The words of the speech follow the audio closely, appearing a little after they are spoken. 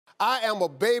I am a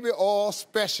baby oil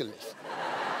specialist.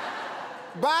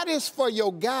 Buy this for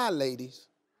your guy, ladies,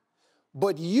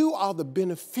 but you are the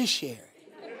beneficiary.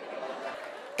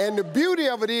 And the beauty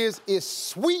of it is it's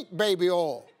sweet baby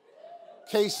oil,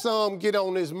 in case some get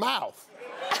on his mouth.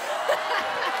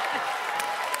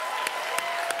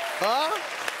 Huh?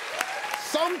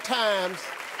 Sometimes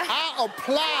I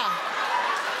apply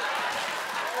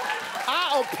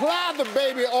the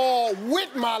baby oil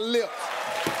with my lips.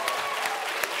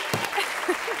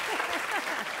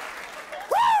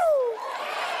 Woo!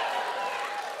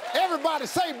 Everybody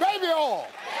say baby oil.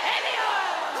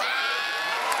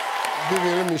 Baby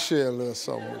oil. Let me share a little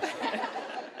something with you.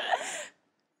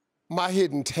 My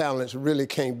hidden talents really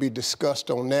can't be discussed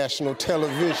on national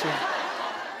television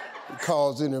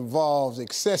because it involves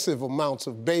excessive amounts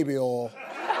of baby oil,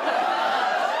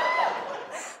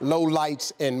 low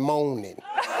lights, and moaning.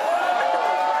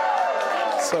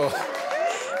 So,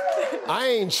 I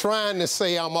ain't trying to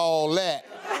say I'm all that,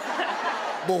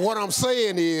 but what I'm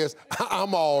saying is,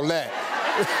 I'm all that.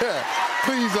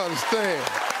 Please understand.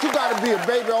 You gotta be a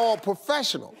baby oil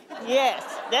professional. Yes,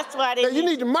 that's why they You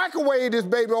need to microwave this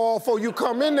baby oil before you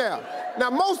come in there. Now,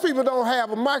 most people don't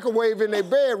have a microwave in their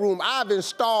bedroom. I've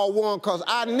installed one because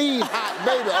I need hot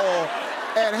baby oil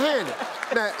at handy.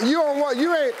 Now, you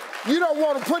don't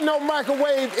want to put no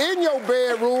microwave in your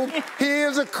bedroom.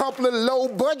 Here's a couple of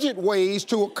low-budget ways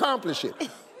to accomplish it.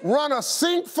 Run a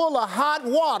sink full of hot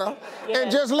water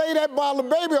and just lay that bottle of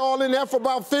baby oil in there for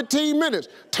about 15 minutes.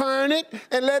 Turn it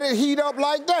and let it heat up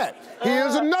like that.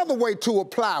 Here's another way to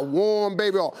apply warm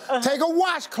baby oil. Take a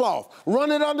washcloth,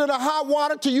 run it under the hot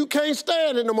water till you can't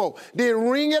stand it no more. Then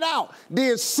wring it out.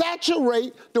 Then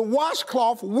saturate the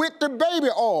washcloth with the baby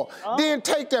oil. Then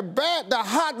take the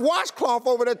hot washcloth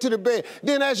over there to the bed.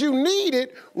 Then as you need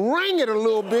it, wring it a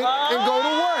little bit and go to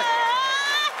work.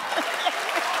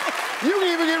 You can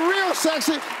even get real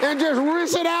sexy and just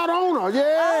rinse it out on her.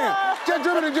 Yeah.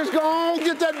 Just go on,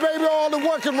 get that baby oil to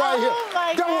working right here.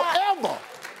 Don't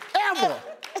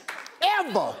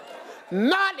ever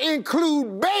not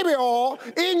include baby oil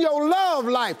in your love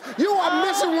life. You are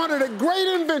missing one of the great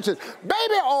inventions.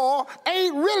 Baby oil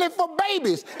ain't really for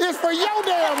babies. It's for your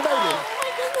damn baby.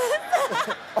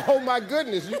 Oh my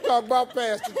goodness, you talk about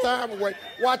passing the time away.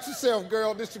 Watch yourself,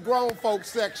 girl. This is the grown folks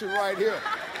section right here.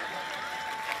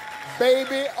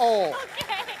 Baby oil.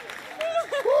 Okay.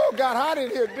 Woo, got hot in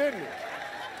here, didn't it?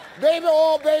 Baby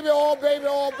oil, baby oil, baby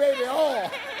oil, baby oil.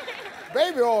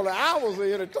 Baby oil, the hours of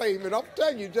entertainment. I'm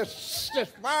telling you, just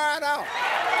fire it out.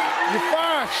 Your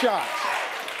fire shots.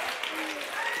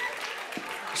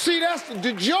 See, that's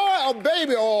the joy of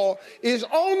baby oil is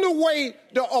on the way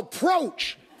to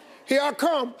approach. Here I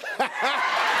come.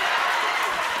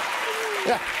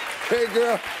 Hey,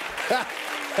 girl.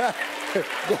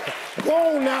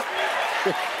 Go on now.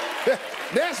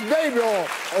 That's baby oil.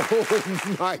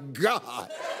 Oh, my God.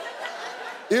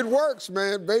 It works,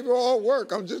 man. Baby oil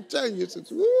works. I'm just telling you. It's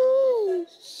woo,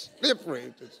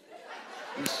 slippery.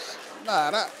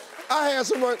 I had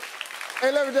so much.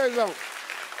 Hey, let me tell you something.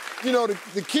 You know,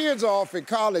 the kids are off at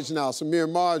college now, so me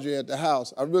and Marjorie at the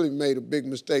house. I really made a big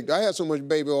mistake. I had so much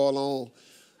baby oil on.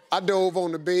 I dove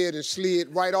on the bed and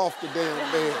slid right off the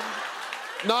damn bed.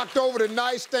 Knocked over the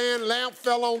nightstand, lamp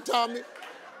fell on top of me.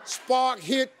 Spark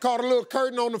hit, caught a little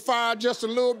curtain on the fire just a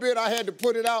little bit. I had to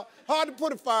put it out. Hard to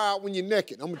put a fire out when you're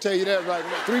naked. I'm gonna tell you that right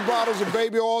now. 3 bottles of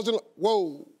baby oils and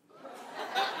whoa.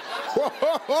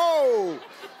 Whoa.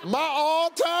 My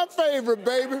all-time favorite,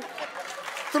 baby.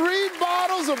 3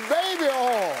 bottles of baby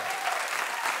oil.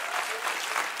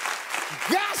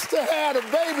 Gots to have the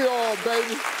baby oil,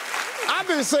 baby. I've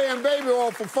been saying baby oil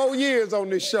for 4 years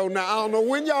on this show now. I don't know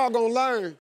when y'all gonna learn.